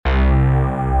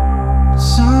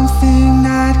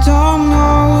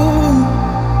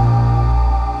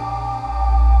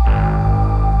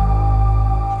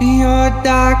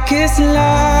darkest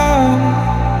love.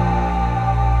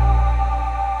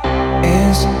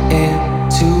 Is it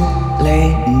too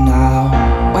late now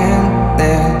when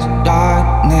there's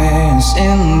darkness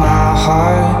in my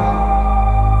heart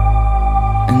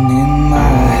and in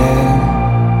my head?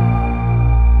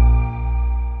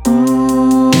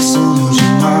 This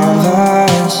illusion of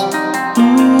us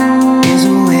is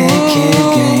a wicked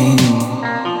game.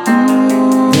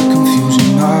 The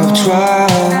confusion of trust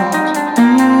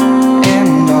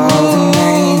and all the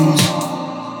names.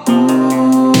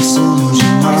 This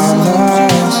illusion of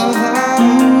us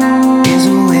is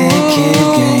a wicked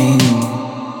game.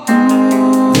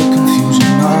 The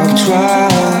confusion of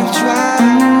trust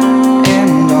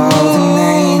and all the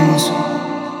names.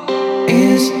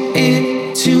 Is it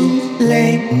too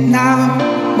late now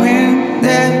when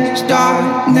there's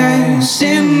darkness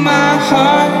in my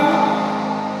heart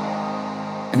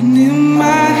and in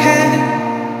my head?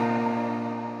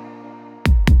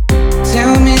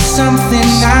 Tell me something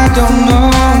I don't know.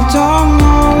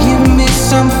 Give me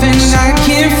something I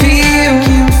can feel.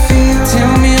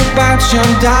 Tell me about your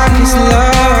darkest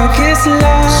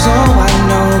love, so I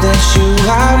know that you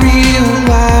are real.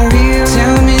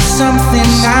 Tell me something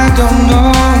I don't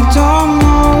know.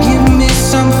 Give me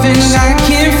something I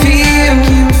can feel.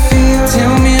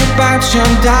 Tell me about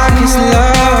your darkest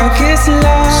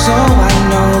love, so I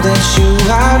know that you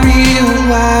are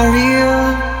real.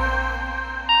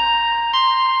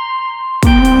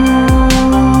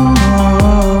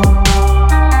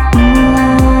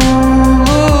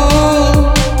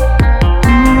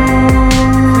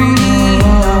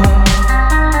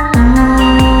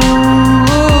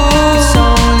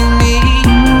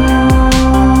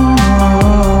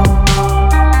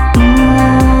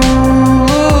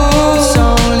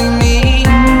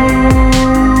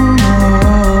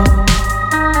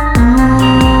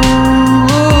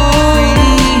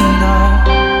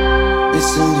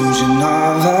 This illusion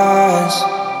of us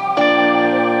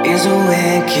is a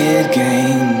wicked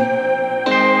game.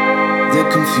 The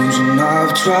confusion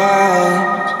of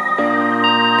trust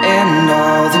and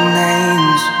all the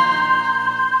names.